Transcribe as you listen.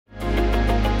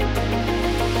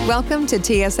Welcome to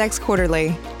TSX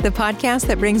Quarterly, the podcast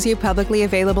that brings you publicly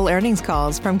available earnings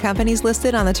calls from companies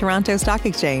listed on the Toronto Stock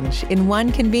Exchange in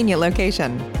one convenient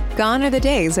location. Gone are the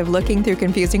days of looking through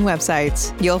confusing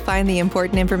websites. You'll find the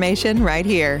important information right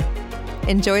here.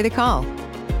 Enjoy the call.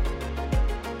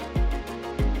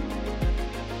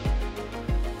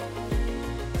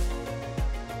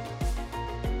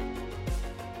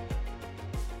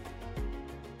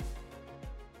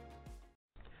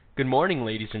 Good morning,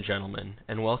 ladies and gentlemen,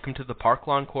 and welcome to the Park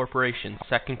Lawn Corporation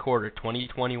second quarter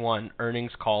 2021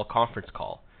 earnings call conference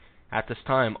call. At this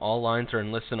time, all lines are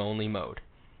in listen-only mode.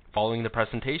 Following the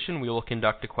presentation, we will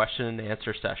conduct a question and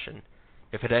answer session.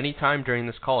 If at any time during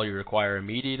this call you require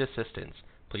immediate assistance,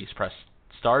 please press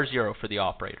 *0 for the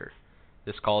operator.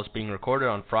 This call is being recorded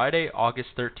on Friday, August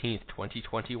 13th,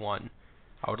 2021.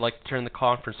 I would like to turn the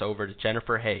conference over to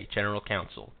Jennifer Hay, General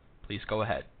Counsel. Please go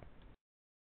ahead.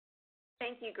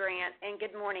 Thank you, Grant, and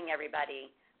good morning, everybody.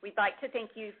 We'd like to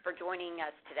thank you for joining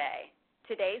us today.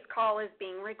 Today's call is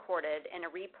being recorded, and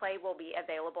a replay will be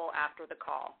available after the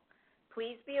call.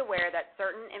 Please be aware that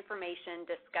certain information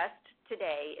discussed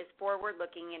today is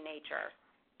forward-looking in nature.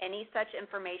 Any such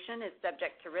information is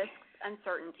subject to risks,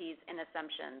 uncertainties, and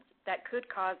assumptions that could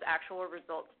cause actual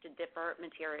results to differ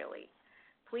materially.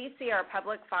 Please see our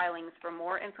public filings for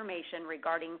more information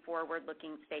regarding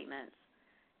forward-looking statements.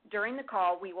 During the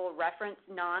call, we will reference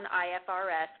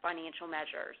non-IFRS financial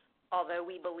measures. Although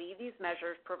we believe these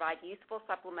measures provide useful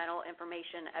supplemental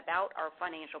information about our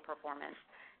financial performance,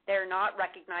 they are not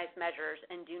recognized measures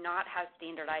and do not have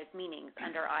standardized meanings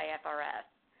under IFRS.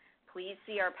 Please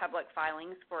see our public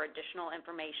filings for additional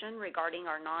information regarding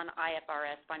our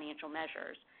non-IFRS financial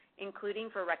measures, including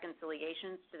for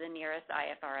reconciliations to the nearest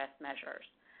IFRS measures.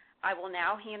 I will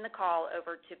now hand the call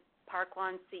over to Park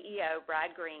Lawn CEO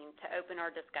Brad Green to open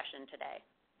our discussion today.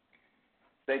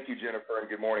 Thank you, Jennifer, and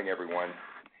good morning, everyone.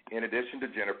 In addition to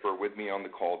Jennifer, with me on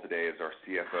the call today is our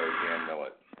CFO, Dan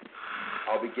Millett.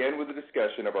 I'll begin with a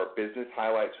discussion of our business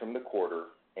highlights from the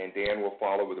quarter, and Dan will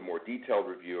follow with a more detailed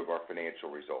review of our financial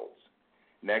results.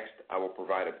 Next, I will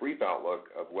provide a brief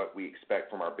outlook of what we expect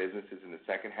from our businesses in the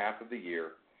second half of the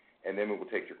year, and then we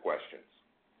will take your questions.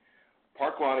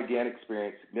 Park Lawn again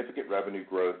experienced significant revenue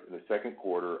growth in the second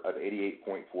quarter of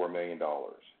 $88.4 million.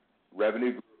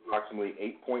 Revenue grew approximately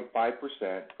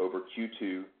 8.5% over Q2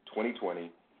 2020,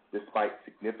 despite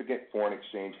significant foreign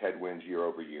exchange headwinds year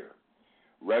over year.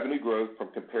 Revenue growth from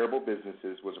comparable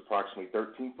businesses was approximately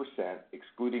 13%,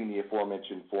 excluding the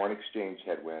aforementioned foreign exchange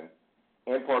headwind,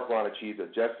 and Park Lawn achieved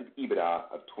adjusted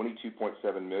EBITDA of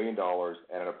 $22.7 million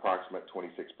at an approximate 26%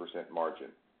 margin.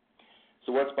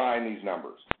 So what's behind these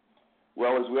numbers?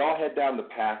 Well, as we all head down the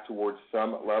path towards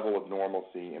some level of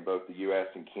normalcy in both the U.S.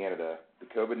 and Canada, the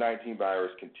COVID-19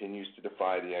 virus continues to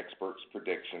defy the experts'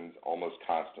 predictions almost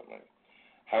constantly.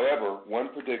 However, one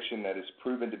prediction that has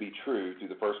proven to be true through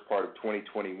the first part of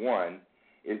 2021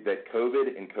 is that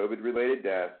COVID and COVID-related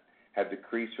deaths have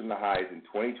decreased from the highs in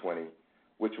 2020,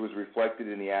 which was reflected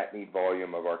in the at-need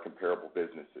volume of our comparable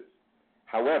businesses.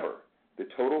 However, the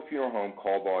total funeral home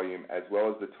call volume as well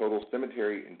as the total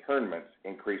cemetery internments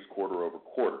increased quarter over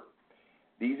quarter.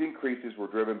 These increases were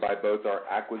driven by both our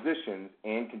acquisitions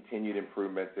and continued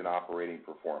improvements in operating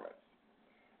performance.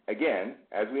 Again,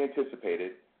 as we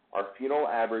anticipated, our funeral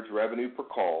average revenue per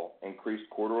call increased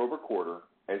quarter over quarter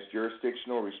as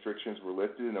jurisdictional restrictions were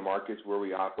lifted in the markets where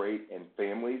we operate, and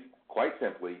families, quite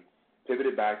simply,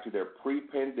 pivoted back to their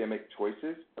pre-pandemic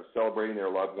choices of celebrating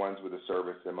their loved ones with a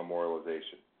service and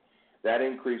memorialization. That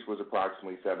increase was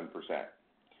approximately 7%.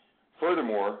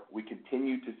 Furthermore, we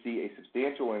continue to see a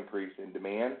substantial increase in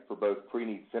demand for both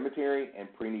pre-need cemetery and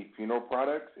pre-need funeral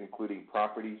products, including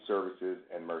property, services,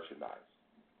 and merchandise.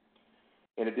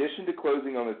 In addition to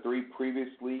closing on the 3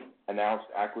 previously announced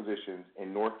acquisitions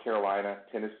in North Carolina,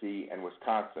 Tennessee, and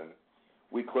Wisconsin,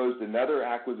 we closed another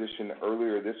acquisition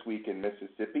earlier this week in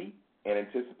Mississippi and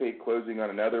anticipate closing on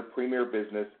another premier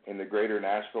business in the greater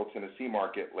Nashville, Tennessee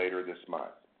market later this month.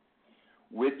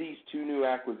 With these 2 new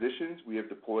acquisitions, we have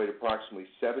deployed approximately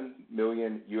 $7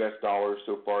 million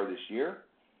so far this year,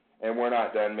 and we're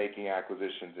not done making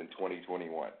acquisitions in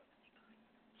 2021.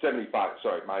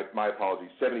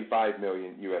 $75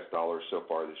 million so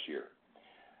far this year.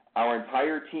 Our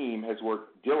entire team has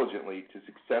worked diligently to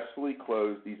successfully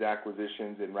close these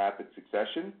acquisitions in rapid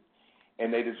succession,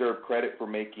 and they deserve credit for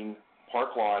making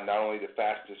Park Lawn not only the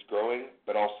fastest growing,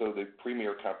 but also the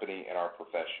premier company in our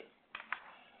profession.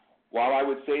 While I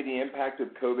would say the impact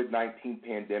of COVID-19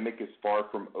 pandemic is far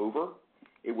from over,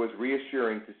 it was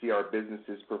reassuring to see our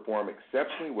businesses perform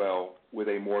exceptionally well with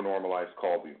a more normalized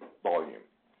call volume.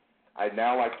 I'd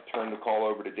now like to turn the call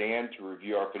over to Dan to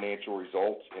review our financial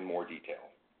results in more detail.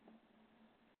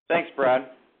 Thanks, Brad,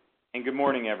 and good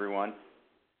morning, everyone.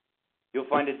 You'll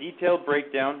find a detailed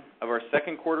breakdown of our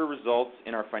second quarter results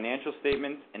in our financial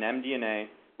statements and MD&A,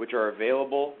 which are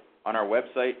available on our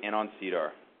website and on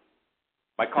SEDAR.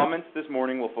 My comments this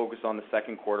morning will focus on the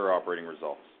second quarter operating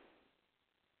results.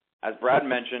 As Brad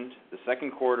mentioned, the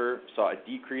second quarter saw a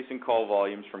decrease in call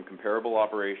volumes from comparable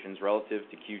operations relative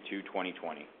to Q2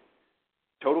 2020.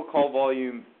 Total call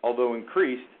volume, although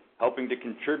increased, helping to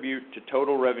contribute to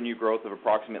total revenue growth of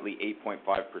approximately 8.5%.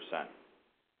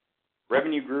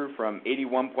 Revenue grew from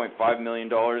 $81.5 million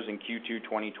in Q2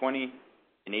 2020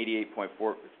 and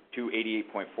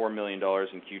 $88.4 million in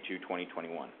Q2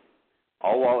 2021,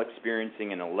 all while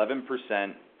experiencing an 11%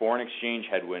 foreign exchange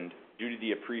headwind due to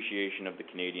the appreciation of the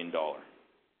Canadian dollar.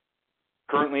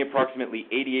 Currently, approximately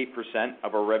 88%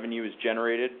 of our revenue is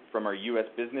generated from our U.S.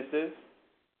 businesses,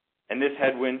 and this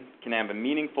headwind can have a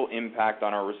meaningful impact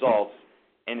on our results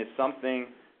and is something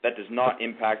that does not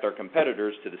impact our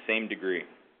competitors to the same degree.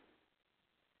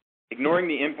 Ignoring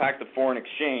the impact of foreign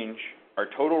exchange, our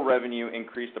total revenue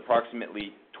increased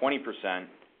approximately 20%,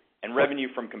 and revenue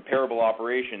from comparable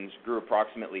operations grew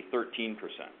approximately 13%.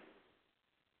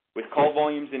 With call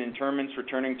volumes and interments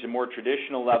returning to more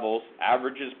traditional levels,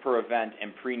 averages per event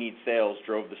and pre-need sales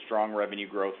drove the strong revenue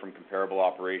growth from comparable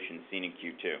operations seen in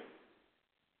Q2.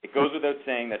 It goes without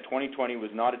saying that 2020 was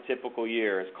not a typical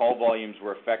year as call volumes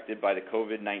were affected by the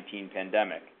COVID-19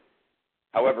 pandemic.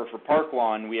 However, for Park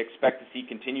Lawn, we expect to see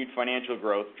continued financial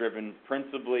growth driven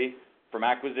principally from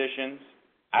acquisitions,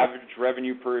 average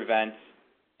revenue per event,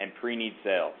 and pre-need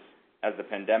sales, as the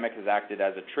pandemic has acted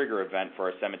as a trigger event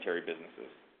for our cemetery businesses.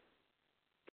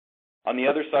 On the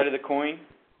other side of the coin,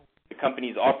 the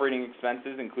company's operating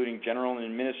expenses, including general and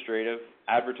administrative,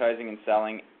 advertising and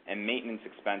selling, and maintenance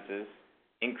expenses,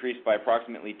 increased by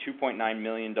approximately $2.9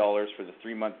 million for the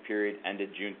 3-month period ended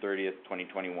June 30th,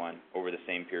 2021, over the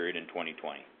same period in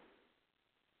 2020.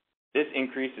 This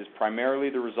increase is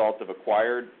primarily the result of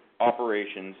acquired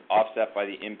operations offset by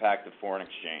the impact of foreign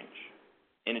exchange.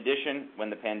 In addition,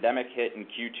 when the pandemic hit in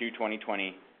Q2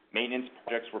 2020, maintenance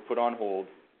projects were put on hold,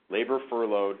 labor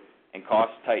furloughed, and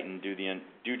costs tightened due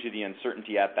to the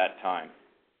uncertainty at that time.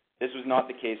 This was not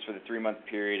the case for the 3-month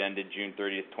period ended June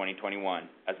 30th, 2021,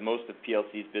 as most of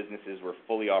PLC's businesses were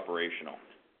fully operational.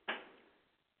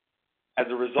 As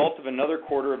a result of another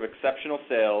quarter of exceptional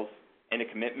sales and a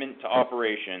commitment to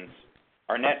operations,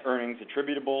 our net earnings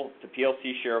attributable to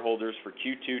PLC shareholders for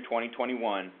Q2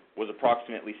 2021 was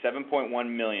approximately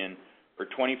 $7.1 million, or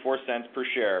 24 cents per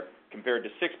share, compared to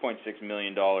 $6.6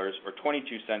 million, or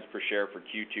 22 cents per share for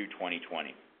Q2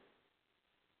 2020.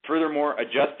 Furthermore,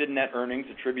 adjusted net earnings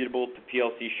attributable to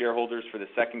PLC shareholders for the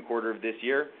second quarter of this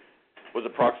year was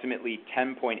approximately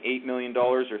 $10.8 million,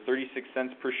 or 36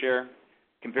 cents per share,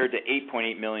 compared to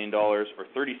 $8.8 million, or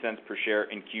 30 cents per share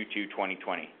in Q2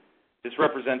 2020. This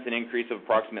represents an increase of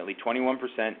approximately 21%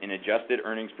 in adjusted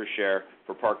earnings per share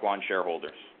for Park Lawn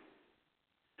shareholders.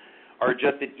 Our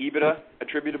adjusted EBITDA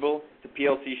attributable to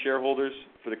PLC shareholders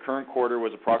for the current quarter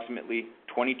was approximately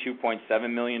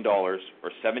 $22.7 million, or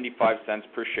 75 cents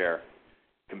per share,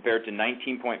 compared to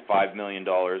 $19.5 million,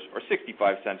 or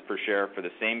 65 cents per share for the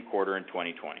same quarter in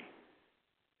 2020.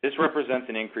 This represents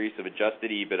an increase of adjusted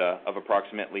EBITDA of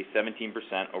approximately 17%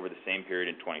 over the same period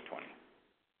in 2020.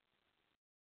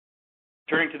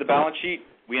 Turning to the balance sheet,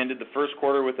 we ended the first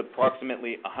quarter with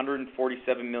approximately $147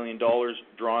 million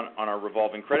drawn on our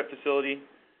revolving credit facility,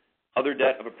 other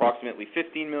debt of approximately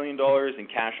 $15 million, and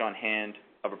cash on hand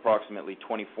of approximately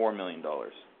 $24 million.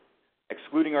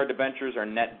 Excluding our debentures, our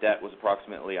net debt was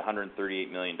approximately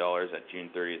 $138 million at June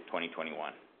 30th,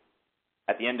 2021.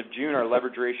 At the end of June, our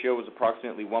leverage ratio was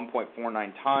approximately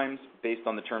 1.49 times based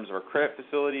on the terms of our credit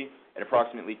facility and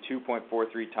approximately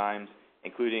 2.43 times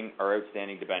including our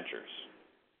outstanding debentures.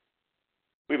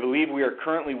 We believe we are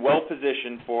currently well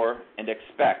positioned for and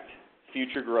expect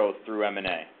future growth through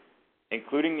M&A.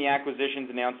 Including the acquisitions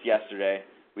announced yesterday,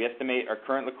 we estimate our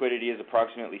current liquidity is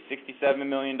approximately $67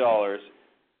 million,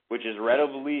 which is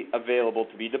readily available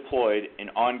to be deployed in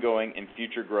ongoing and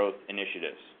future growth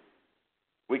initiatives.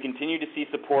 We continue to see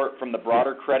support from the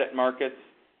broader credit markets,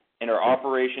 and our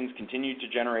operations continue to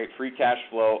generate free cash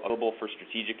flow available for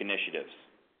strategic initiatives.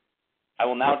 I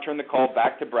will now turn the call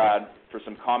back to Brad for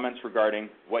some comments regarding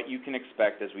what you can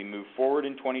expect as we move forward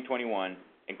in 2021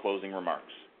 and closing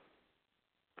remarks.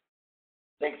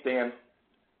 Thanks, Dan.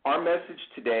 Our message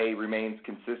today remains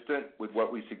consistent with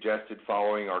what we suggested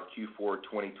following our Q4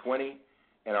 2020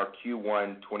 and our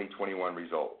Q1 2021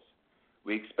 results.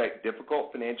 We expect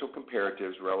difficult financial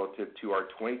comparatives relative to our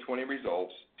 2020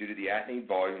 results due to the at-need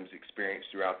volumes experienced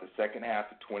throughout the second half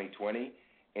of 2020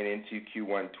 and into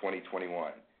Q1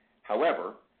 2021.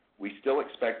 However, we still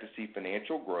expect to see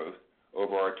financial growth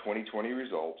over our 2020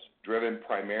 results, driven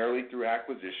primarily through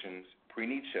acquisitions,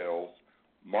 pre-need sales,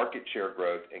 market share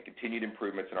growth, and continued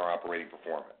improvements in our operating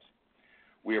performance.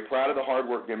 We are proud of the hard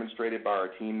work demonstrated by our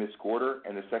team this quarter,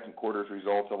 and the second quarter's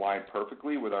results align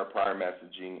perfectly with our prior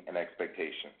messaging and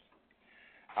expectations.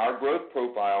 Our growth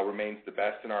profile remains the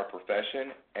best in our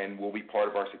profession and will be part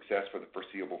of our success for the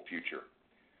foreseeable future.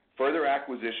 Further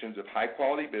acquisitions of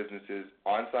high-quality businesses,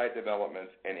 on-site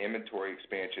developments, and inventory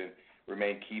expansion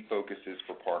remain key focuses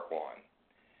for Park Lawn.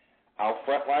 Our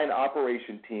frontline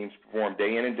operation teams perform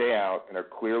day in and day out and are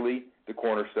clearly the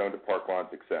cornerstone to Park Lawn's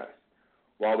success.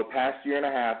 While the past year and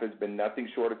a half has been nothing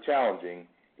short of challenging,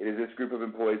 it is this group of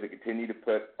employees that continue to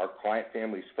put our client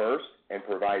families first and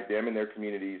provide them and their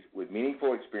communities with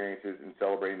meaningful experiences in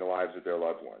celebrating the lives of their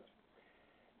loved ones.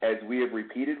 As we have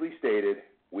repeatedly stated,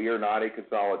 we are not a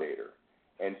consolidator.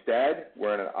 Instead,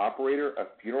 we're an operator of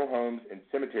funeral homes and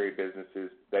cemetery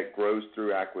businesses that grows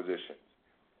through acquisitions.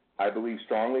 I believe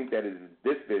strongly that it is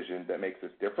this vision that makes us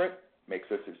different, makes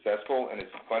us successful, and is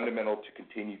fundamental to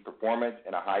continued performance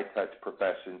in a high-touch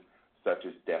profession such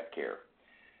as death care.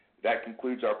 That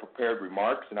concludes our prepared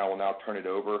remarks, and I will now turn it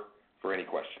over for any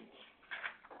questions.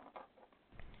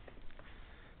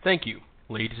 Thank you.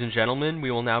 Ladies and gentlemen, we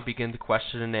will now begin the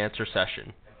question and answer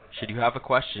session. Should you have a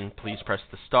question, please press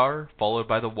the star followed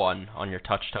by the 1 on your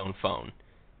touch-tone phone.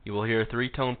 You will hear a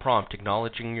 3-tone prompt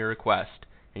acknowledging your request,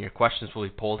 and your questions will be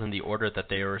polled in the order that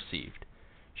they are received.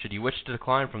 Should you wish to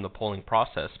decline from the polling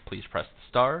process, please press the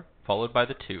star followed by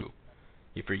the 2.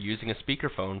 If you're using a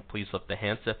speakerphone, please lift the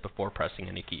handset before pressing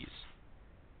any keys.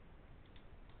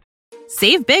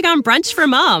 Save big on brunch for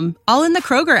mom, all in the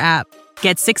Kroger app.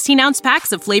 Get 16-ounce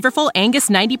packs of flavorful Angus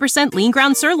 90% lean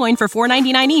ground sirloin for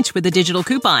 $4.99 each with a digital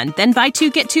coupon. Then buy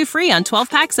 2, get 2 free on 12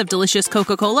 packs of delicious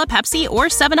Coca-Cola, Pepsi, or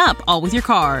 7-Up, all with your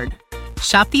card.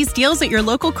 Shop these deals at your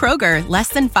local Kroger, less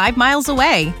than 5 miles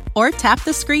away. Or tap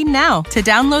the screen now to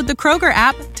download the Kroger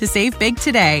app to save big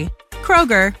today.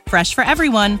 Kroger, fresh for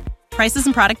everyone. Prices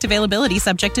and product availability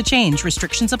subject to change.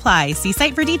 Restrictions apply. See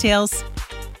site for details.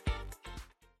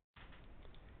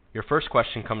 Your first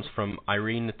question comes from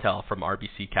Irene Nattel from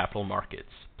RBC Capital Markets.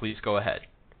 Please go ahead.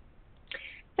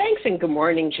 Thanks, and good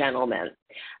morning, gentlemen.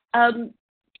 In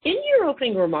your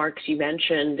opening remarks, you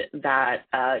mentioned that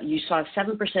you saw a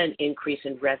 7% increase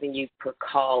in revenue per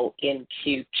call in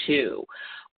Q2.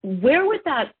 Where would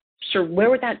that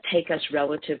take us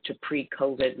relative to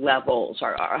pre-COVID levels?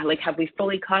 Have we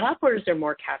fully caught up, or is there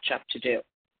more catch-up to do?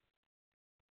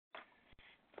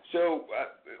 So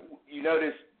you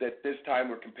notice that this time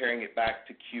we're comparing it back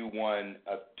to Q1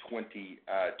 of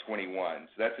 2021.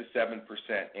 So that's a 7%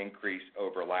 increase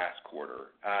over last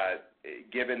quarter.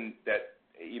 Given that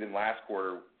even last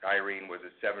quarter, Irene, was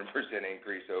a 7%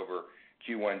 increase over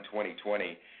Q1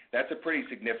 2020, that's a pretty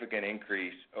significant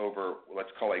increase over,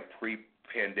 let's call a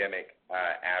pre-pandemic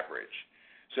average.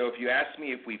 So if you ask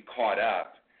me if we've caught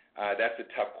up, that's a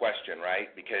tough question,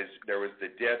 right? Because there was the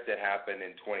dip that happened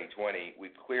in 2020.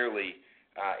 We've clearly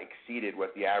exceeded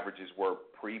what the averages were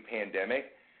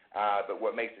pre-pandemic. But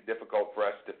what makes it difficult for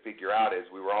us to figure out is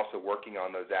we were also working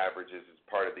on those averages as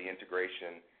part of the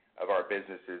integration of our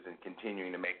businesses and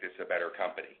continuing to make this a better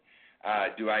company.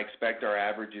 Do I expect our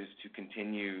averages to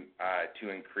continue to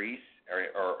increase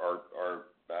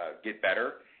or get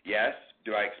better? Yes.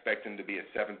 Do I expect them to be a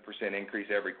 7% increase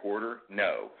every quarter?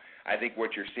 No. I think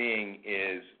what you're seeing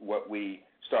is what we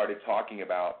started talking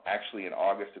about actually in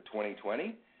August of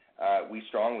 2020. We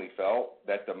strongly felt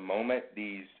that the moment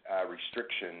these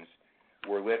restrictions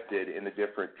were lifted in the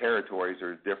different territories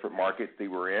or different markets they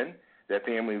were in, that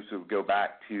families would go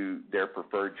back to their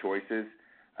preferred choices,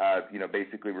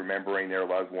 basically remembering their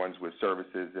loved ones with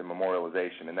services and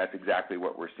memorialization, and that's exactly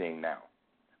what we're seeing now.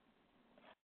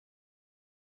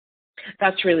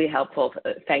 That's really helpful.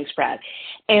 Thanks, Brad.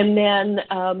 And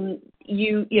then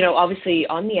you obviously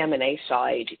on the M&A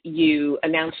side, you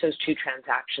announced those 2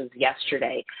 transactions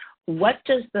yesterday. What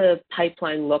does the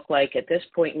pipeline look like at this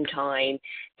point in time?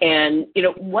 And,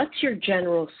 what's your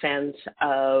general sense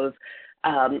of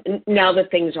now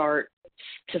that things are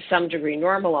to some degree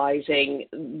normalizing,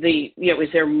 is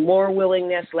there more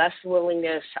willingness, less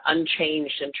willingness,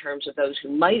 unchanged in terms of those who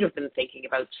might have been thinking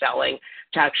about selling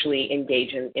to actually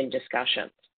engage in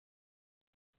discussions?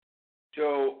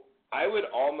 So I would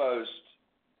almost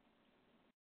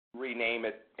rename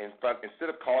it instead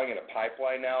of calling it a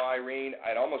pipeline now, Irene,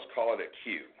 I'd almost call it a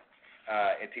queue.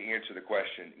 And to answer the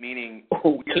question, meaning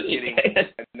we're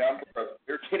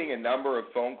getting a number of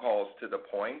phone calls to the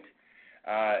point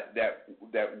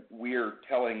that we're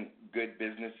telling good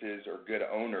businesses or good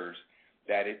owners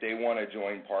that if they want to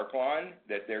join Park Lawn,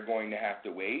 that they're going to have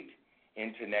to wait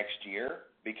into next year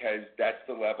because that's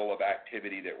the level of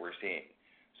activity that we're seeing.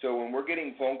 So when we're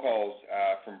getting phone calls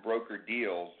from broker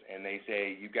deals and they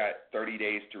say you've got 30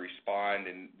 days to respond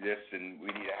and this and we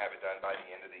need to have it done by the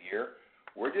end of the year,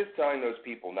 we're just telling those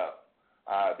people no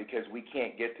because we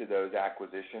can't get to those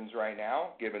acquisitions right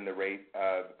now given the rate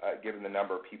of given the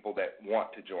number of people that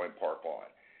want to join Park Lawn.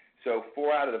 So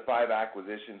 4 out of the 5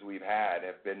 acquisitions we've had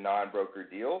have been non-broker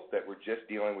deals that we're just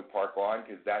dealing with Park Lawn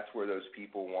because that's where those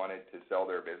people wanted to sell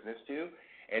their business to,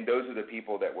 and those are the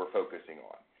people that we're focusing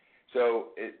on. So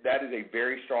that is a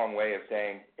very strong way of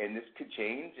saying, and this could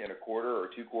change in a quarter or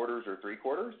 2 quarters or 3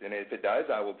 quarters, and if it does,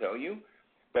 I will tell you.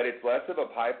 But it's less of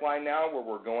a pipeline now where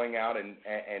we're going out and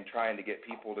trying to get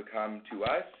people to come to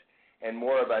us, and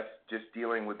more of us just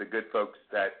dealing with the good folks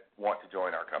that want to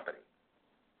join our company.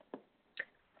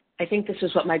 I think this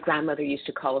is what my grandmother used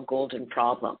to call a golden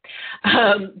problem.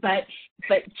 But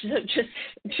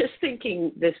just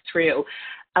thinking this through,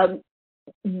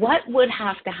 what would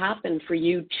have to happen for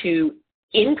you to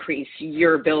increase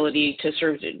your ability to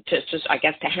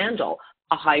to handle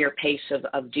a higher pace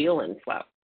of deal inflow?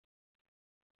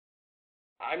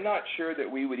 I'm not sure that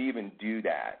we would even do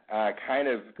that. Kind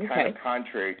of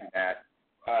contrary to that,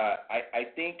 I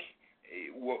think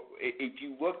if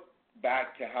you look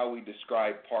back to how we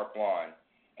describe Park Lawn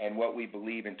and what we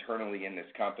believe internally in this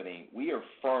company, we are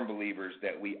firm believers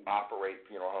that we operate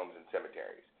funeral homes and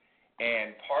cemeteries.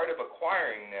 And part of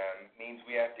acquiring them means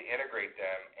we have to integrate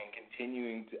them and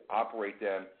continuing to operate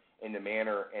them in the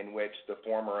manner in which the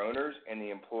former owners and the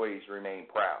employees remain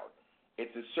proud.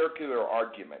 It's a circular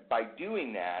argument. By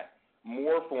doing that,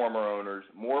 more former owners,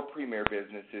 more premier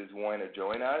businesses want to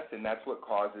join us, and that's what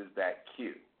causes that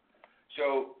queue.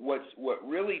 So what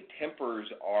really tempers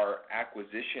our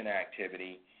acquisition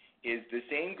activity is the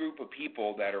same group of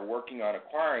people that are working on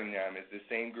acquiring them is the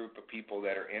same group of people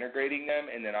that are integrating them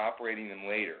and then operating them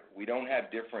later. We don't have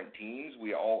different teams.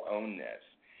 We all own this.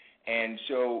 And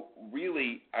so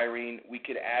really, Irene, we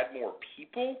could add more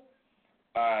people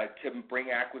to bring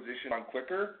acquisition on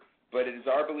quicker, but it is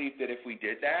our belief that if we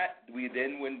did that, we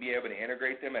then wouldn't be able to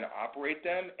integrate them and operate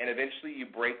them, and eventually you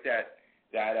break that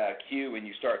queue and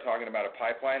you start talking about a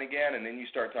pipeline again, and then you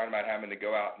start talking about having to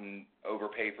go out and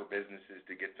overpay for businesses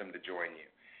to get them to join you.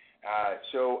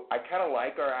 So I kind of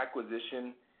like our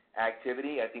acquisition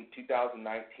activity. I think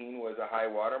 2019 was a high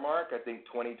watermark. I think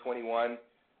 2021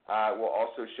 will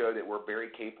also show that we're very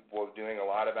capable of doing a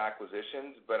lot of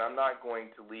acquisitions, but I'm not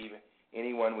going to leave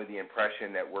anyone with the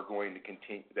impression that we're going to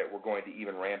continue, that we're going to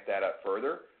even ramp that up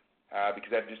further,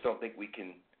 because I just don't think we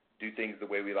can do things the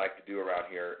way we like to do around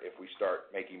here if we start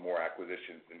making more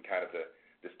acquisitions than kind of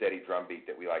the steady drumbeat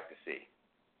that we like to see.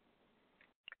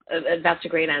 That's a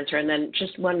great answer. And then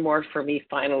just one more for me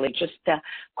finally, just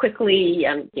quickly,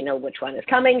 you know which one is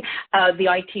coming, the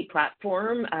IT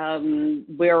platform,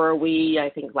 where are we? I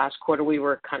think last quarter we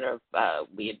were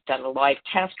we had done a live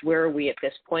test. Where are we at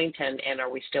this point, and are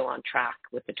we still on track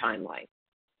with the timeline?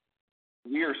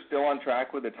 We are still on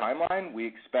track with the timeline. We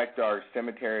expect our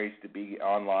cemeteries to be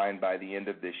online by the end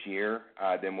of this year.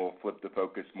 Then we'll flip the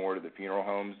focus more to the funeral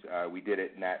homes. We did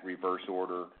it in that reverse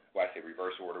order. Well, I say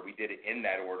reverse order. We did it in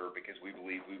that order because we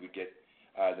believe we would get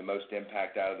the most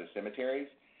impact out of the cemeteries.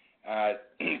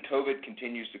 COVID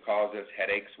continues to cause us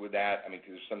headaches with that. I mean,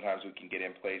 because sometimes we can get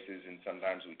in places and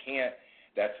sometimes we can't.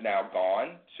 That's now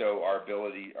gone. So our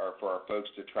ability for our folks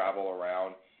to travel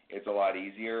around, it's a lot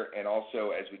easier. And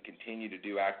also, as we continue to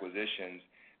do acquisitions,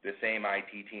 the same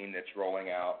IT team that's rolling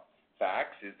out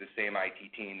fax is the same IT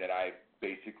team that I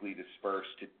basically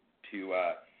dispersed to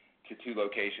 2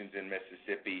 locations in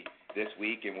Mississippi this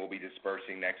week, and we'll be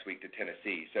dispersing next week to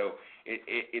Tennessee. So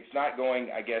it's not going,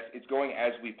 I guess, it's going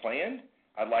as we planned.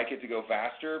 I'd like it to go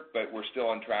faster, but we're still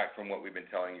on track from what we've been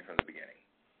telling you from the beginning.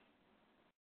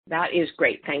 That is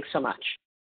great. Thanks so much.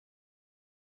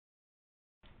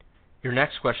 Your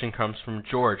next question comes from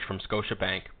George from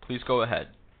Scotiabank. Please go ahead.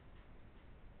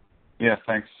 Yeah,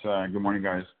 thanks. Good morning,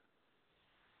 guys.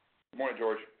 Good morning,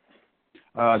 George.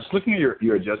 Just looking at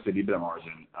your adjusted EBITDA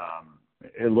margin,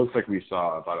 it looks like we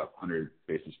saw about 100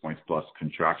 basis points plus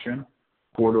contraction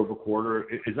quarter over quarter.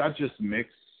 Is that just mix?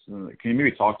 Can you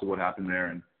maybe talk to what happened there?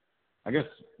 And I guess,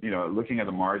 looking at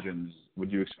the margins,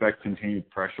 would you expect continued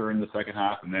pressure in the second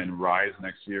half and then rise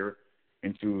next year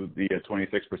into the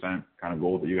 26% kind of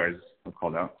goal that you guys have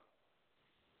called out?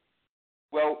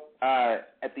 Well,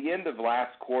 at the end of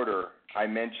last quarter, I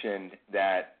mentioned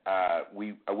that I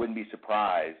wouldn't be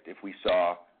surprised if we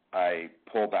saw a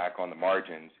pullback on the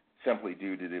margins simply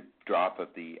due to the drop of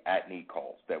the at-need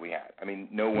calls that we had. I mean,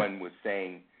 no one was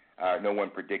saying, no one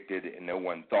predicted, and no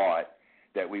one thought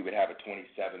that we would have a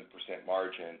 27%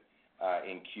 margin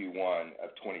in Q1 of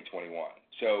 2021.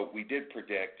 So we did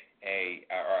predict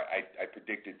I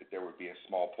predicted that there would be a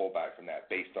small pullback from that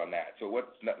based on that. So what's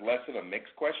less of a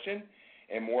mixed question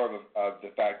and more of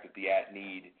the fact that the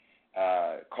at-need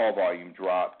call volume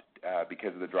dropped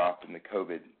because of the drop in the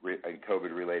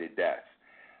COVID-related deaths.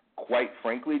 Quite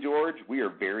frankly, George, we are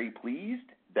very pleased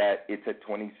that it's at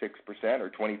 26% or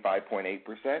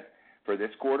 25.8% for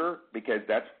this quarter, because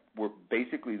that's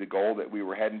basically the goal that we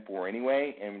were heading for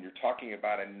anyway. And when you're talking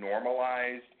about a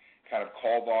normalized kind of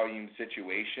call volume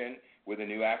situation with the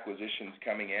new acquisitions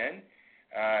coming in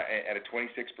at a 26%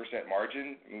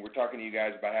 margin, I mean, we're talking to you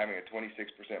guys about having a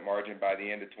 26% margin by the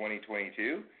end of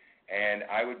 2022. And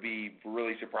I would be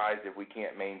really surprised if we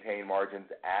can't maintain margins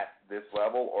at this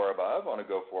level or above on a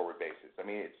go-forward basis. I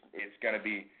mean, it's going to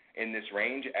be in this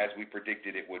range as we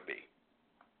predicted it would be.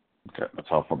 Okay, that's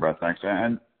helpful, Brett. Thanks.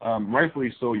 And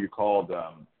rightfully so, you called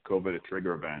COVID a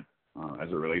trigger event as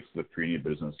it relates to the pre-need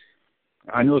business.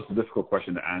 I know it's a difficult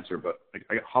question to answer, but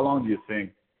how long do you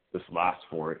think this lasts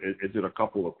for? Is it a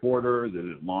couple of quarters?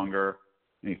 Is it longer?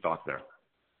 Any thoughts there?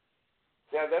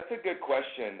 Yeah, that's a good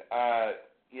question.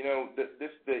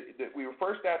 We were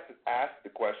first asked the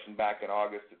question back in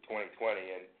August of 2020,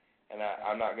 and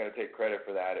I'm not going to take credit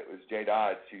for that. It was Jay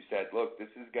Dodds who said, look, this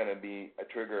is going to be a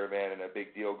trigger event and a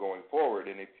big deal going forward.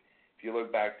 And if you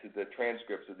look back to the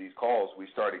transcripts of these calls, we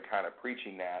started kind of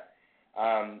preaching that.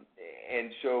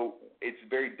 And so it's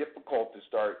very difficult to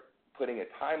start putting a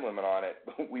time limit on it.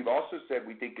 But we've also said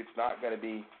we think it's not going to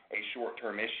be a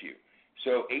short-term issue.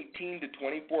 So 18 to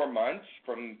 24 months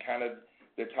from kind of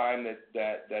the time that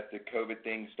the COVID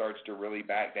thing starts to really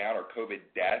back down, or COVID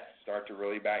deaths start to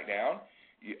really back down,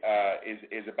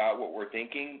 is about what we're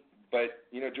thinking. But,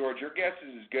 George, your guess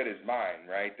is as good as mine,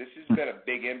 right? This has been a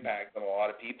big impact on a lot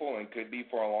of people and could be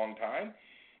for a long time.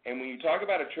 And when you talk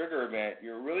about a trigger event,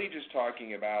 you're really just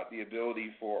talking about the ability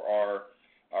for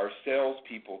our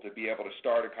salespeople to be able to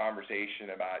start a conversation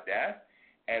about death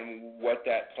and what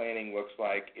that planning looks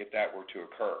like if that were to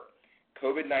occur.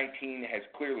 COVID-19 has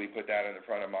clearly put that in the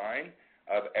front of mind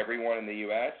of everyone in the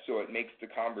U.S., so it makes the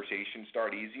conversation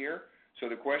start easier. So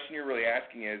the question you're really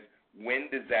asking is, when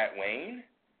does that wane?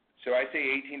 So I say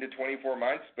 18 to 24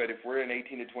 months, but if we're in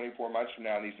 18 to 24 months from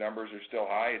now and these numbers are still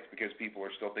high, it's because people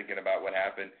are still thinking about what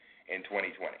happened in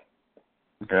 2020.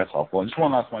 Okay, that's helpful. And just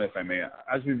one last one, if I may.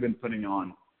 As we've been putting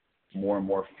on more and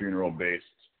more funeral-based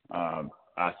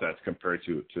assets compared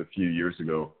to a few years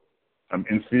ago,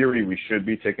 in theory, we should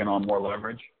be taking on more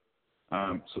leverage.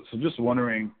 So just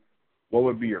wondering, what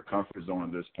would be your comfort zone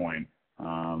at this point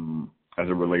as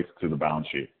it relates to the balance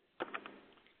sheet?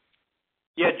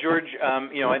 Yeah, George,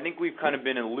 I think we've kind of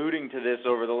been alluding to this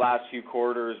over the last few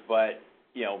quarters, but,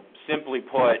 simply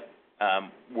put,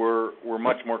 we're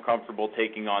much more comfortable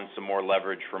taking on some more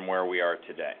leverage from where we are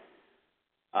today.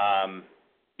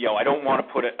 I don't want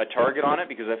to put a target on it,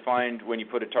 because I find when you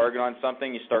put a target on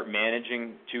something, you start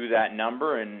managing to that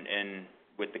number, and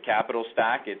with the capital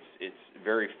stack, it's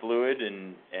very fluid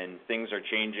and things are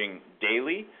changing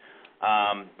daily.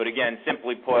 But again,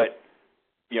 simply put,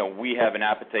 we have an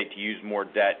appetite to use more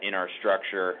debt in our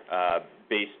structure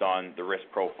based on the risk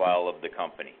profile of the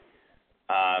company.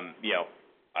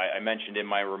 I mentioned in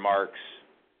my remarks,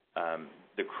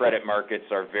 the credit markets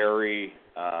are very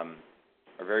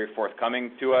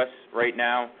forthcoming to us right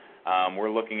now.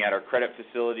 We're looking at our credit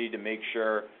facility to make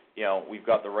sure, we've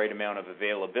got the right amount of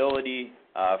availability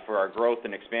for our growth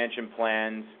and expansion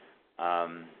plans.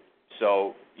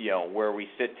 So, where we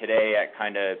sit today at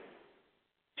kind of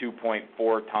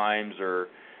 2.4 times or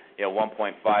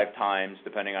 1.5 times,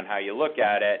 depending on how you look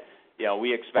at it,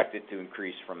 we expect it to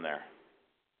increase from there.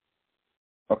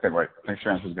 Okay, great. Thanks for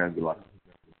your answers, guys. Good luck.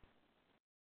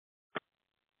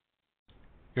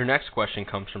 Your next question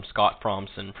comes from Scott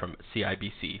Fromson from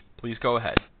CIBC. Please go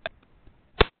ahead.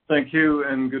 Thank you,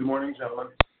 and good morning,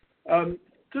 gentlemen.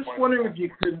 Just wondering if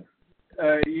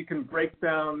you can break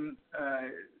down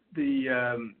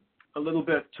a little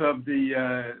bit of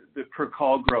the per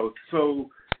call growth. So,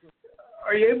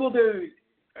 are you able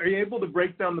to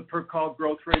break down the per call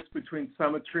growth rates between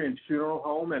cemetery and funeral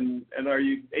home, and are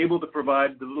you able to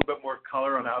provide a little bit more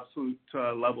color on absolute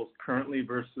levels currently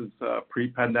versus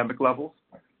pre-pandemic levels?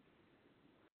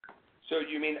 So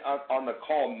you mean on the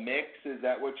call mix? Is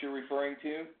that what you're referring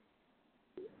to?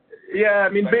 Yeah, I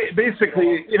mean,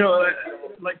 basically,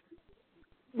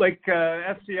 like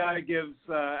SCI gives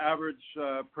average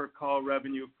per call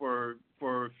revenue for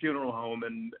funeral home,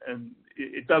 and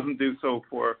it doesn't do so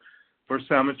for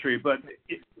cemetery. But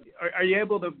are you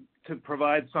able to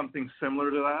provide something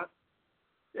similar to that?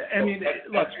 I mean,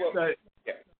 look,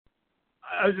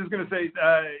 I was just going to say,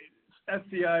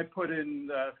 SCI put in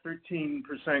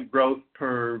 13% growth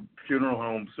per funeral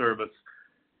home service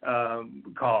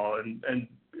call, and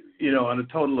you know, on a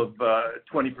total of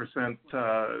 20%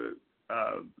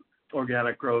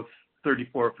 organic growth,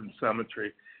 34% from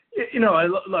cemetery. You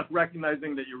know, look,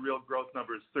 recognizing that your real growth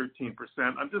number is 13%,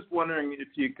 I'm just wondering if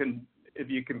you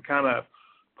can kind of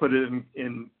put it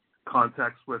in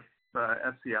context with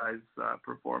SCI's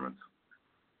performance.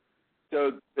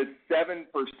 So the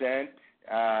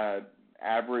 7%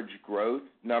 average growth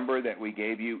number that we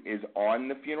gave you is on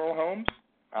the funeral homes.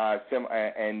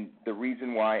 And the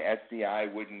reason why SCI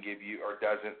wouldn't give you, or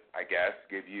doesn't, I guess,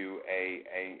 give you a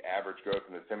average growth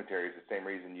in the cemetery is the same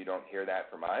reason you don't hear that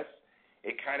from us.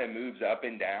 It kind of moves up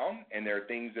and down, and there are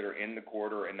things that are in the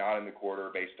quarter and not in the quarter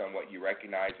based on what you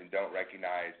recognize and don't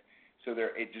recognize. So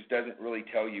it just doesn't really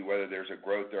tell you whether there's a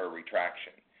growth or a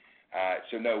retraction.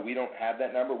 So no, we don't have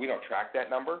that number. We don't track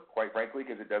that number, quite frankly,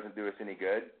 because it doesn't do us any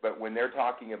good. But when they're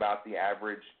talking about the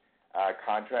average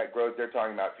contract growth, they're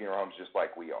talking about funeral homes just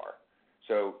like we are.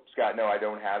 So, Scott, no, I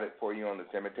don't have it for you on the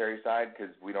cemetery side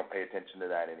because we don't pay attention to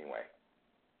that anyway.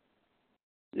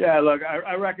 Yeah, look,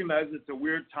 I recognize it's a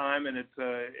weird time, and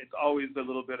it's always a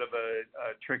little bit of a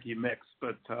tricky mix,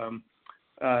 but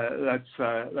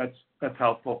that's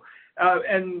helpful.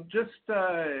 And just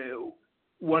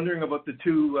wondering about the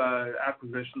two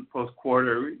acquisitions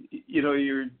post-quarter. You know,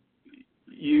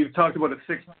 you've talked about a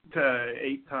 6 to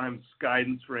 8 times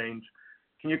guidance range.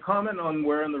 Can you comment on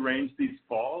where in the range these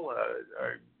fall?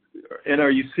 And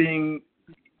are you seeing,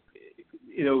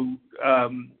 you know,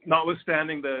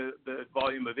 notwithstanding the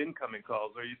volume of incoming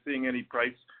calls, are you seeing any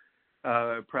price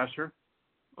pressure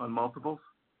on multiples?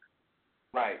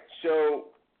 Right. So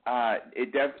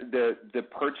the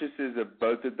purchases of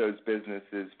both of those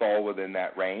businesses fall within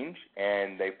that range,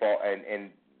 and they fall, and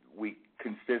we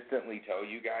consistently tell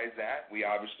you guys that. We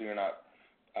obviously are not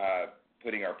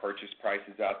putting our purchase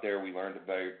prices out there. We learned a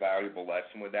very valuable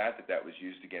lesson with that was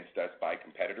used against us by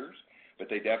competitors, but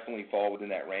they definitely fall within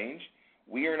that range.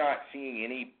 We are not seeing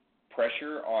any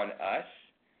pressure on us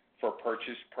for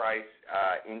purchase price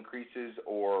increases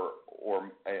or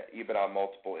even on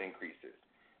multiple increases.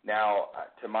 Now,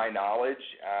 to my knowledge,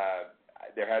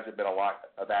 there hasn't been a lot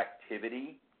of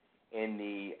activity in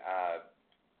the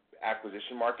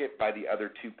acquisition market by the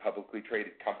other two publicly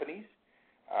traded companies.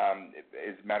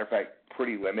 As a matter of fact,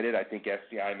 pretty limited. I think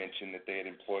SCI mentioned that they had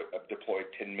deployed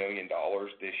 $10 million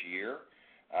this year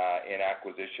in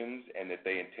acquisitions, and that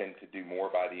they intend to do more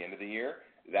by the end of the year.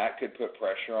 That could put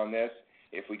pressure on this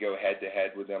if we go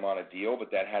head-to-head with them on a deal, but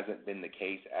that hasn't been the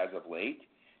case as of late.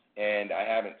 And I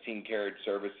haven't seen Carriage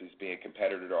Services being a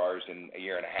competitor to ours in a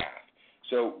year and a half.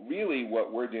 So really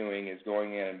what we're doing is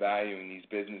going in and valuing these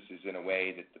businesses in a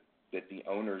way that the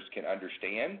owners can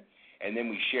understand, and then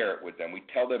we share it with them. We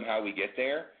tell them how we get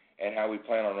there and how we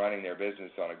plan on running their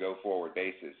business on a go-forward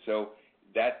basis. So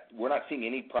that we're not seeing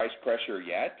any price pressure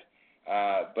yet,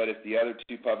 but if the other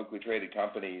two publicly traded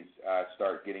companies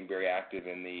start getting very active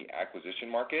in the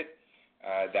acquisition market,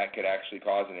 that could actually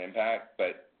cause an impact,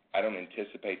 but I don't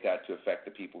anticipate that to affect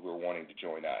the people who are wanting to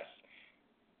join us.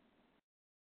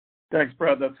 Thanks,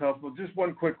 Brad. That's helpful. Just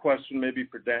one quick question maybe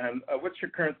for Dan. What's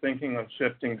your current thinking on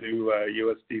shifting to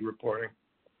USD reporting?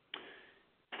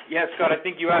 Yeah, Scott, I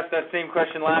think you asked that same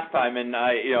question last time, and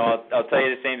I'll tell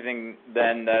you the same thing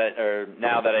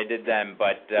now that I did then.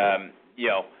 But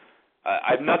I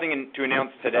have nothing to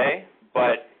announce today.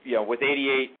 But with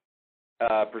 88%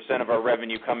 of our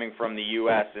revenue coming from the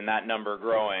U.S. and that number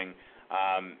growing,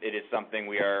 it is something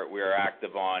we are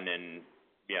active on, and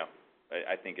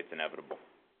I think it's inevitable.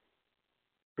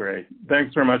 Great.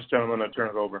 Thanks very much, gentlemen. I'll turn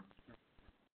it over.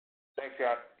 Thanks,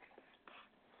 Scott.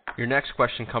 Your next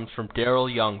question comes from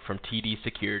Daryl Young from TD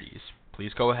Securities.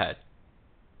 Please go ahead.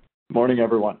 Morning,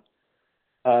 everyone.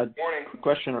 Morning. Quick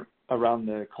question around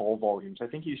the call volumes. I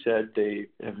think you said they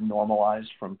have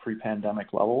normalized from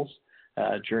pre-pandemic levels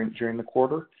during the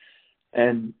quarter.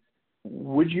 And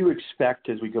would you expect,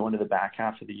 as we go into the back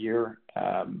half of the year,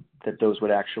 that those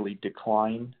would actually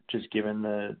decline, just given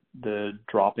the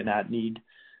drop in ad need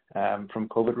from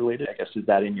COVID-related? I guess, is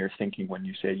that in your thinking when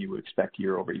you say you would expect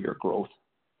year-over-year growth?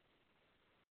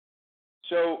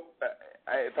 So,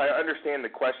 if I understand the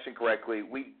question correctly,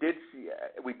 we did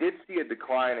see a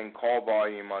decline in call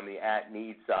volume on the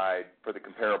at-need side for the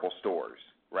comparable stores,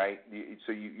 right?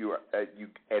 So you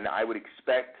and I would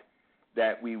expect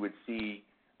that we would see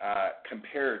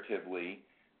comparatively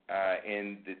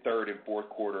in the third and fourth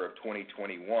quarter of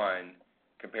 2021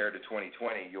 compared to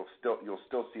 2020, you'll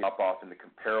still see up off in the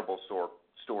comparable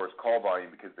stores call volume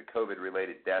because the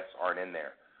COVID-related deaths aren't in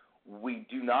there. We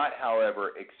do not,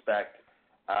 however, expect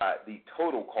the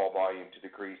total call volume to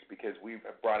decrease because we've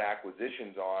brought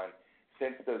acquisitions on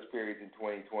since those periods in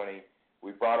 2020.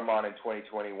 We brought them on in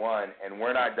 2021, and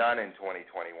we're not done in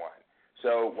 2021.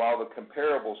 So while the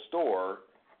comparable store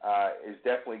is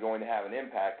definitely going to have an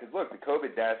impact, because look, the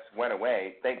COVID deaths went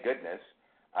away, thank goodness,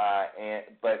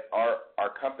 but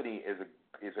our company is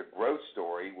a growth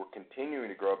story. We're continuing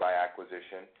to grow by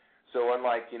acquisition. So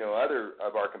unlike, other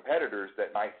of our competitors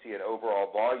that might see an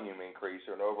overall volume increase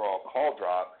or an overall call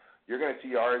drop, you're going to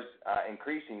see ours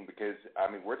increasing because,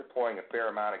 we're deploying a fair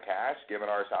amount of cash given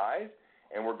our size,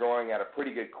 and we're growing at a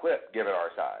pretty good clip given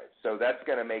our size. So that's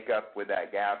going to make up with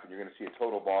that gap, and you're going to see a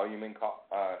total volume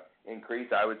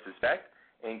increase, I would suspect,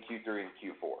 in Q3 and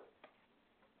Q4.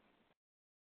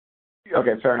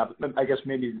 Okay, fair enough. I guess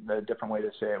maybe the different way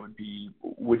to say it would be,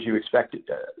 would you expect it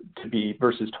to be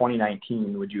versus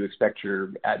 2019, would you expect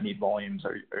your at-need volumes,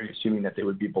 are you assuming that they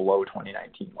would be below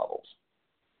 2019 levels?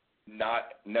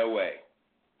 No way.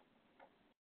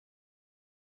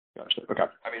 Gotcha. Okay.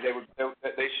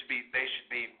 They should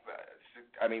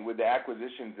be, with the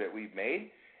acquisitions that we've made,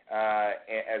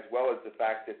 as well as the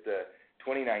fact that the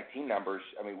 2019 numbers,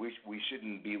 we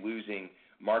shouldn't be losing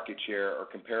market share or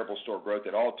comparable store growth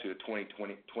at all to a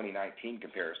 2019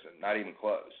 comparison, not even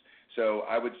close. So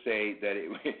I would say that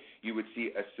you would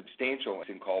see a substantial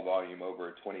in call volume over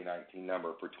a 2019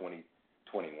 number for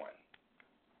 2021.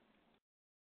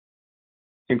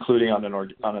 Including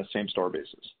on a same-store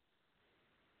basis?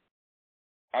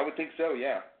 I would think so,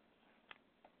 yeah.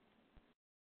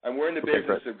 And we're in the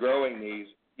business of growing these.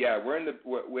 Yeah,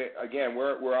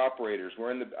 we're operators.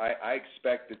 I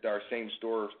expect that our same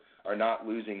stores are not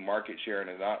losing market share and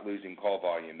are not losing call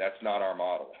volume. That's not our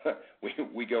model.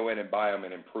 We go in and buy them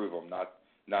and improve them,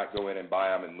 not go in and buy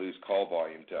them and lose call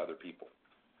volume to other people.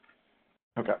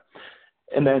 Okay.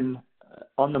 And then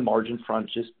on the margin front,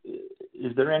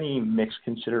 is there any mixed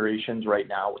considerations right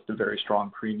now with the very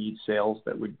strong pre-need sales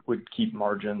that would keep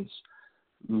margins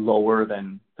lower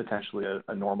than potentially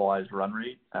a normalized run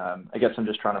rate? I guess I'm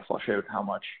just trying to flush out how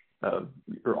much of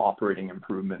your operating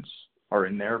improvements are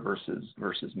in there versus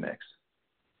mix.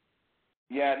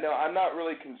 Yeah, no, I'm not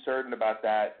really concerned about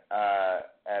that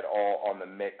at all on the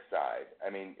mix side.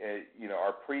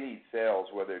 Our pre-need sales,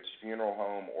 whether it's funeral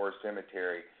home or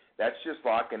cemetery, that's just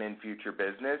locking in future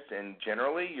business, and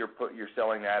generally you're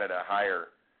selling that at a higher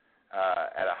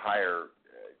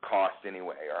cost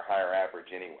anyway, or higher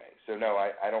average anyway. So no,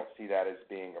 I don't see that as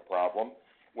being a problem.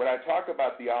 When I talk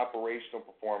about the operational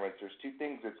performance, there's two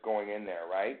things that's going in there,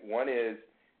 right? One is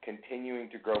continuing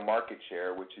to grow market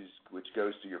share, which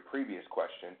goes to your previous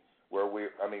question, where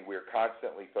we're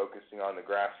constantly focusing on the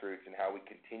grassroots and how we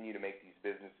continue to make these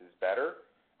businesses better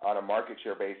on a market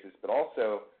share basis, but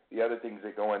also the other things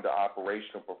that go into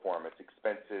operational performance,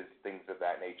 expenses, things of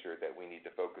that nature that we need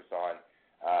to focus on,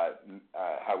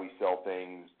 how we sell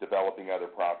things, developing other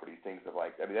properties, things of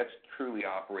like that. That's truly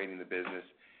operating the business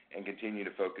and continue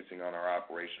to focusing on our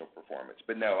operational performance.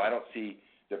 But no, I don't see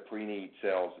the pre-need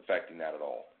sales affecting that at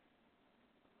all.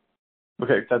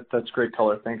 Okay, that's great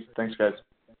color. Thanks, guys.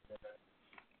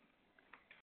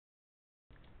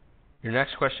 Your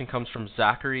next question comes from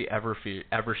Zachary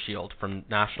Evershield from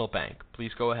National Bank.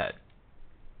 Please go ahead.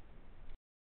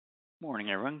 Morning,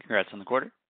 everyone. Congrats on the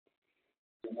quarter.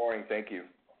 Good morning. Thank you.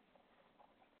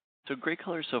 So great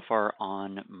color so far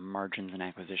on margins and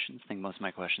acquisitions. I think most of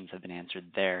my questions have been answered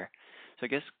there. So I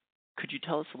guess, could you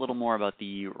tell us a little more about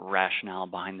the rationale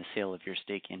behind the sale of your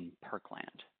stake in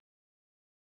Parkland?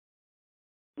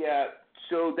 Yeah,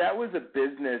 so that was a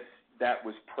business that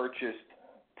was purchased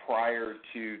prior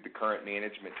to the current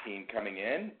management team coming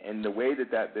in, and the way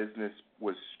that business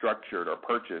was structured or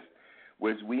purchased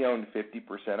was we owned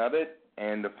 50% of it,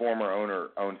 and the former owner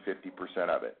owned 50%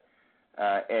 of it.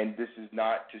 And this is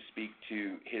not to speak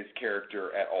to his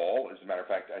character at all. As a matter of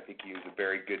fact, I think he is a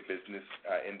very good business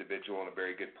individual and a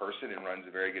very good person and runs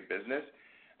a very good business.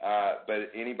 But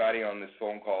anybody on this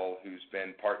phone call who's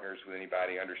been partners with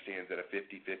anybody understands that a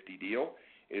 50-50 deal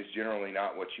is generally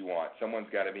not what you want. Someone's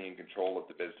got to be in control of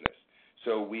the business.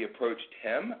 So we approached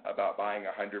him about buying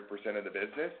 100% of the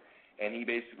business, and he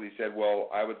basically said, well,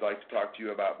 I would like to talk to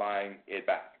you about buying it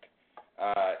back.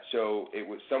 So it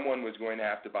was someone was going to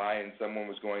have to buy and someone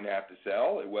was going to have to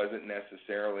sell. It wasn't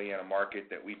necessarily in a market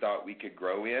that we thought we could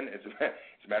grow in. As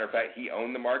a matter of fact, he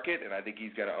owned the market, and I think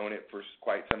he's going to own it for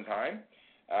quite some time.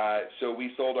 So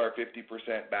we sold our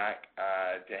 50% back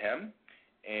to him,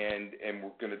 and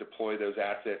we're going to deploy those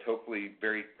assets,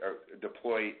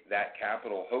 deploy that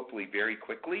capital, hopefully very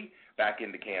quickly back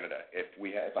into Canada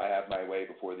if I have my way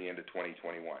before the end of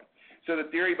 2021. So the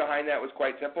theory behind that was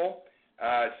quite simple.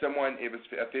 It was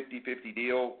a 50-50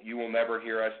 deal. You will never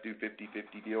hear us do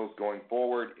 50-50 deals going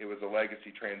forward. It was a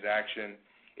legacy transaction.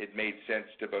 It made sense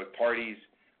to both parties.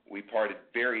 We parted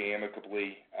very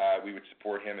amicably. We would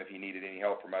support him if he needed any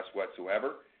help from us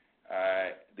whatsoever.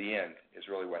 The end is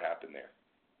really what happened there.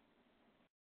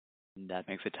 That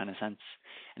makes a ton of sense.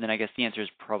 And then I guess the answer is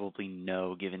probably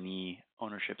no, given the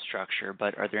ownership structure.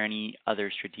 But are there any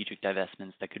other strategic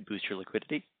divestments that could boost your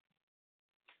liquidity?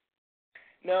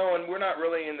 No, and we're not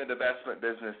really in the divestment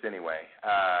business anyway.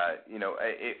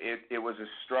 It was a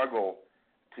struggle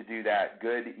to do that.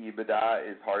 Good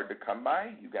EBITDA is hard to come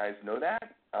by. You guys know that.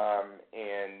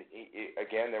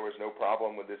 Again, there was no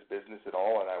problem with this business at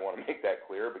all, and I want to make that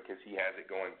clear because he has it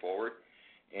going forward.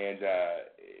 And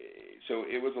so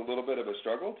it was a little bit of a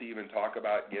struggle to even talk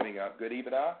about giving up good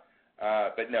EBITDA.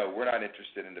 But no, we're not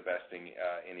interested in divesting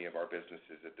any of our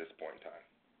businesses at this point in time.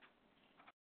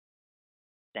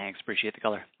 Thanks. Appreciate the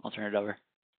color. I'll turn it over.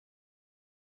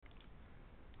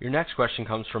 Your next question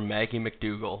comes from Maggie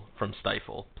MacDougall from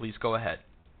Stifel. Please go ahead.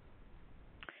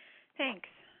 Thanks.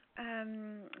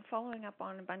 Following up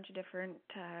on a bunch of different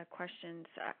questions,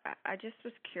 I just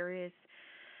was curious,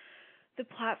 the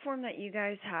platform that you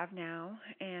guys have now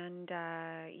and,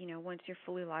 once you're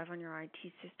fully live on your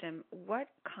IT system, what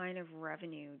kind of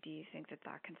revenue do you think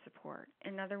that can support?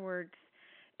 In other words,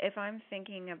 if I'm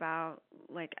thinking about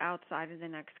like outside of the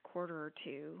next quarter or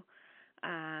two,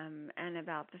 and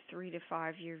about the 3 to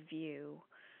 5 year view,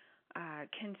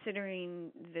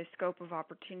 considering the scope of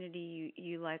opportunity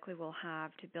you likely will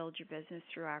have to build your business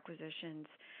through acquisitions,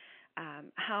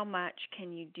 how much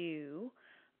can you do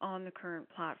on the current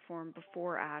platform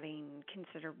before adding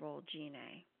considerable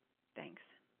G&A? Thanks.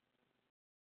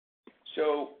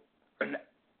 So,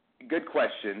 good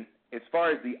question. As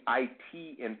far as the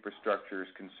IT infrastructure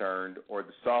is concerned or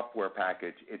the software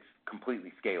package, it's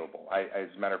completely scalable.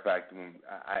 As a matter of fact,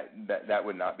 that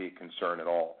would not be a concern at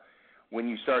all. When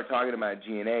you start talking about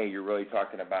G&A, you're really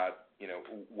talking about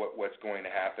what's going to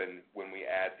happen when we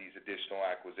add these additional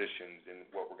acquisitions and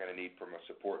what we're going to need from a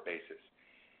support basis.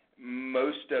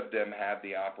 Most of them have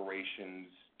the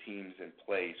operations teams in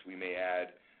place. We may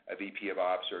add a VP of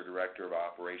Ops or a Director of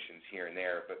Operations here and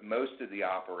there, but most of the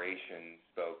operations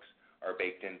folks are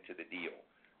baked into the deal.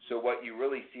 So what you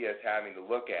really see us having to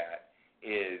look at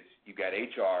is you've got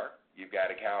HR, you've got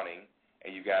accounting,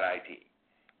 and you've got IT.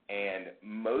 And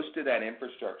most of that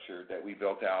infrastructure that we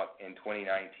built out in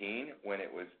 2019, when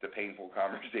it was the painful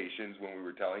conversations when we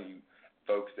were telling you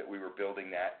folks that we were building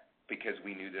that because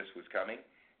we knew this was coming,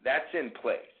 that's in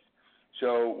place.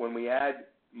 So when we add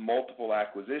multiple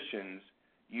acquisitions,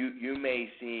 you may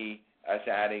see us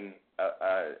adding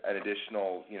an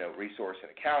additional resource in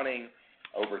accounting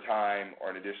over time, or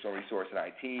an additional resource in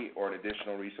IT, or an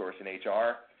additional resource in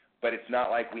HR, but it's not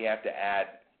like we have to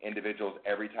add individuals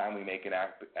every time we make an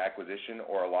acquisition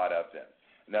or a lot of them.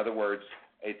 In other words,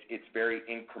 it's very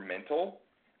incremental,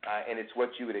 and it's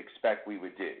what you would expect we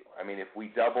would do. I mean, if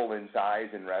we double in size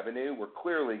and revenue, we're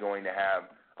clearly going to have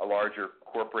a larger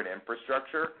corporate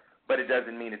infrastructure, but it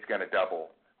doesn't mean it's going to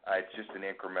double. It's just an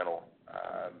incremental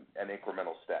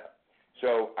step.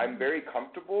 So I'm very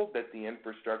comfortable that the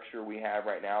infrastructure we have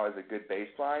right now is a good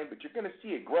baseline, but you're going to see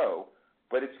it grow,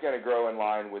 but it's going to grow in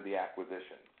line with the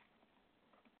acquisition.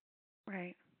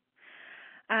 Right.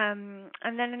 And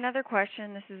then another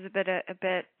question. This is a bit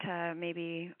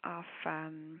maybe off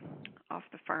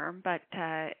the firm, but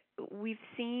we've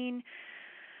seen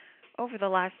over the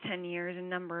last 10 years a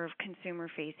number of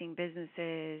consumer-facing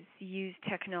businesses use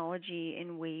technology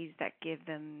in ways that give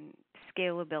them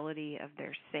scalability of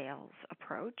their sales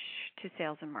approach to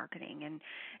sales and marketing. And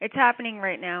it's happening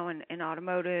right now in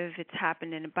automotive. It's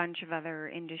happened in a bunch of other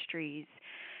industries.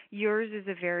 Yours is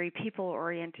a very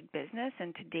people-oriented business,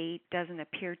 and to date doesn't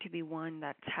appear to be one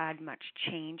that's had much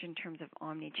change in terms of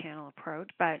omni-channel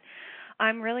approach. But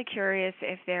I'm really curious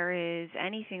if there is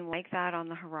anything like that on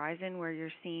the horizon where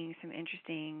you're seeing some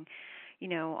interesting,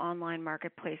 online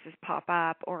marketplaces pop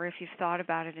up, or if you've thought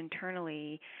about it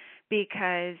internally,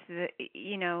 because the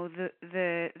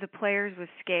players with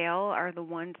scale are the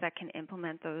ones that can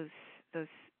implement those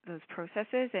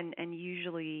processes, and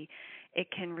usually it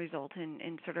can result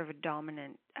in sort of a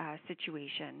dominant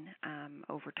situation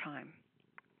over time.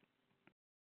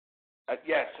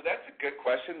 Yeah, so that's a good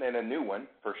question and a new one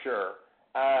for sure.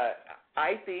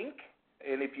 I think,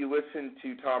 and if you listen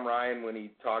to Tom Ryan when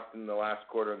he talked in the last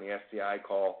quarter on the SCI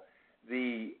call,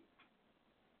 the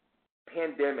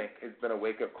pandemic has been a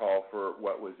wake-up call for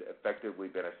what was effectively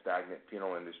been a stagnant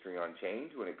funeral industry on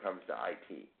change when it comes to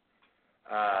IT.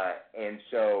 And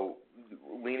so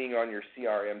leaning on your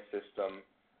CRM system,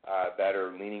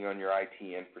 better, leaning on your IT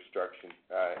infrastructure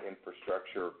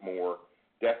more,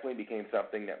 definitely became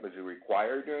something that was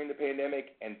required during the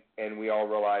pandemic, and we all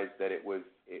realized that it was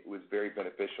very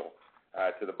beneficial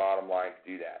to the bottom line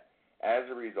to do that. As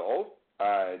a result,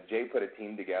 Jay put a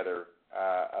team together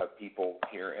of people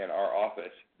here in our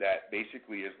office that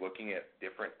basically is looking at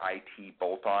different IT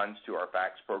bolt-ons to our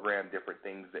fax program, different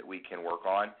things that we can work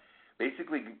on,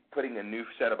 basically putting a new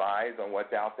set of eyes on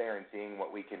what's out there and seeing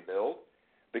what we can build,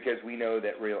 because we know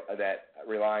that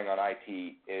relying on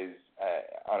IT is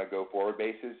on a go-forward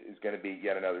basis is going to be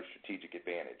yet another strategic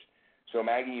advantage. So,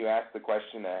 Maggie, you asked the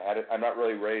question. I'm not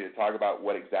really ready to talk about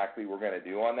what exactly we're going to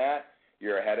do on that.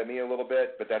 You're ahead of me a little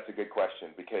bit, but that's a good question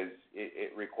because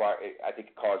I think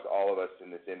it caused all of us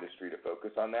in this industry to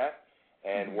focus on that,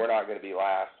 and we're not going to be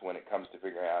last when it comes to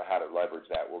figuring out how to leverage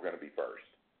that. We're going to be first.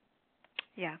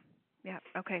 Yeah.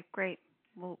 Okay, great.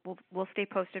 We'll stay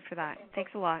posted for that.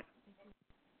 Thanks a lot.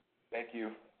 Thank you.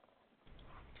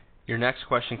 Your next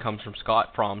question comes from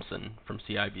Scott Fromson from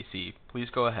CIBC. Please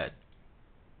go ahead.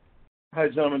 Hi,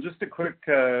 gentlemen. Just a quick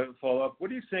follow-up.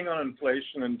 What are you seeing on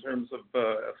inflation in terms of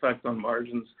effect on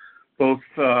margins, both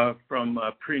from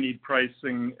pre-need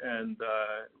pricing and,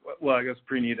 I guess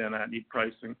pre-need and at-need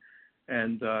pricing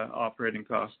and operating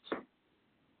costs?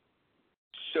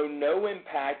 So no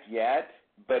impact yet,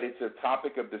 but it's a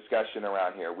topic of discussion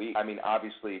around here.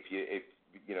 Obviously, if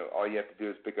all you have to do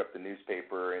is pick up the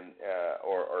newspaper and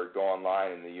or go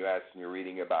online in the U.S. and you're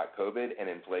reading about COVID and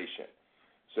inflation.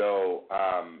 So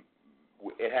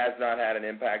it has not had an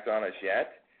impact on us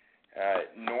yet,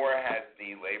 nor has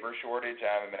the labor shortage.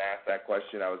 I haven't been asked that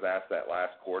question. I was asked that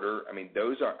last quarter.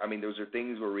 Those are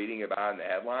things we're reading about in the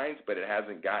headlines, but it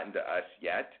hasn't gotten to us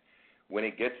yet. When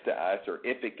it gets to us, or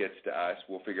if it gets to us,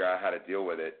 we'll figure out how to deal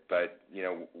with it. But,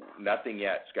 nothing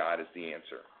yet, Scott, is the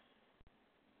answer.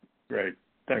 Great.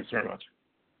 Thanks very much.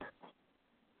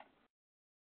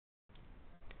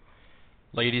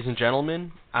 Ladies and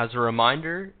gentlemen, as a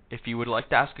reminder, if you would like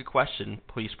to ask a question,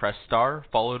 please press star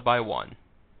followed by 1.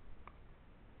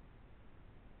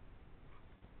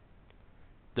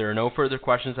 There are no further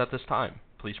questions at this time.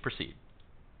 Please proceed.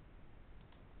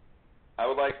 I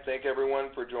would like to thank everyone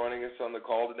for joining us on the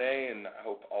call today, and I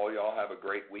hope all y'all have a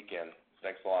great weekend.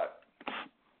 Thanks a lot.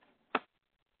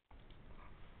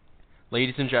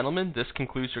 Ladies and gentlemen, this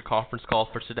concludes your conference call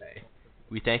for today.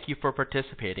 We thank you for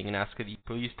participating and ask that you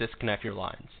please disconnect your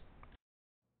lines.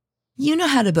 You know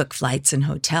how to book flights and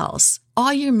hotels.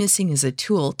 All you're missing is a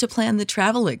tool to plan the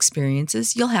travel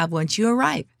experiences you'll have once you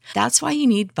arrive. That's why you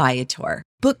need Viator.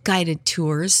 Book guided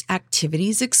tours,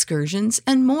 activities, excursions,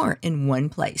 and more in one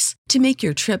place to make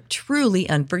your trip truly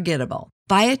unforgettable.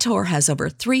 Viator has over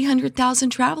 300,000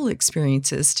 travel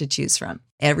experiences to choose from.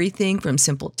 Everything from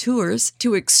simple tours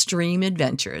to extreme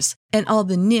adventures and all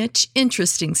the niche,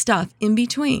 interesting stuff in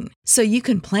between. So you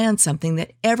can plan something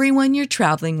that everyone you're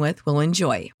traveling with will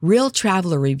enjoy. Real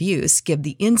traveler reviews give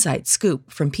the inside scoop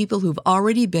from people who've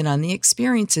already been on the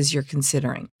experiences you're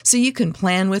considering. So you can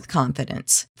plan with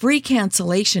confidence. Free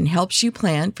cancellation helps you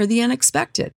plan for the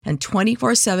unexpected. And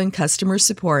 24/7 customer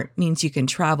support means you can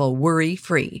travel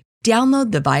worry-free.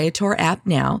 Download the Viator app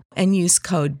now and use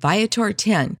code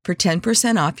Viator10 for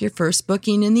 10% off your first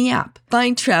booking in the app.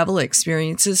 Find travel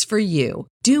experiences for you.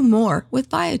 Do more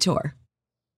with Viator.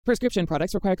 Prescription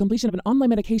products require completion of an online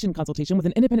medication consultation with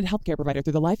an independent healthcare provider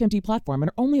through the LifeMD platform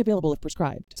and are only available if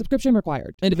prescribed. Subscription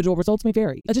required. Individual results may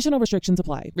vary. Additional restrictions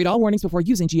apply. Read all warnings before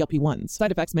using GLP-1s.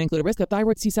 Side effects may include a risk of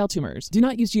thyroid C-cell tumors. Do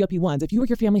not use GLP-1s if you or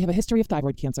your family have a history of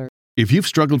thyroid cancer. If you've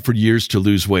struggled for years to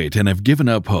lose weight and have given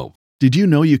up hope, did you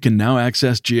know you can now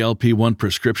access GLP-1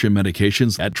 prescription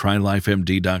medications at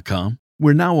TryLifeMD.com?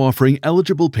 We're now offering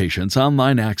eligible patients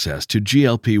online access to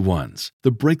GLP-1s, the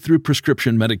breakthrough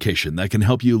prescription medication that can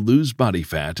help you lose body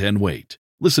fat and weight.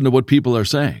 Listen to what people are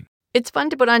saying. It's fun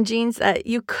to put on jeans that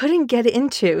you couldn't get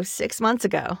into 6 months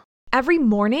ago. Every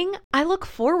morning, I look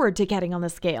forward to getting on the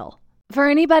scale. For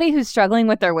anybody who's struggling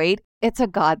with their weight, it's a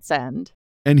godsend.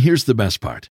 And here's the best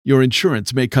part. Your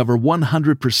insurance may cover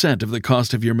 100% of the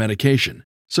cost of your medication.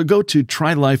 So go to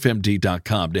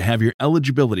TryLifeMD.com to have your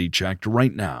eligibility checked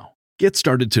right now. Get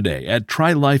started today at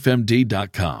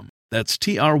TryLifeMD.com. That's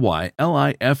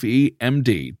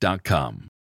TryLifeMD.com.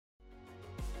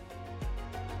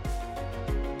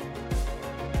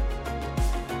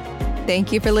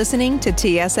 Thank you for listening to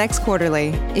TSX Quarterly.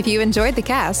 If you enjoyed the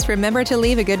cast, remember to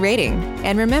leave a good rating.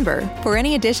 And remember, for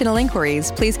any additional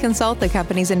inquiries, please consult the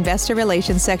company's investor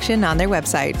relations section on their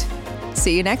website.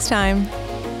 See you next time.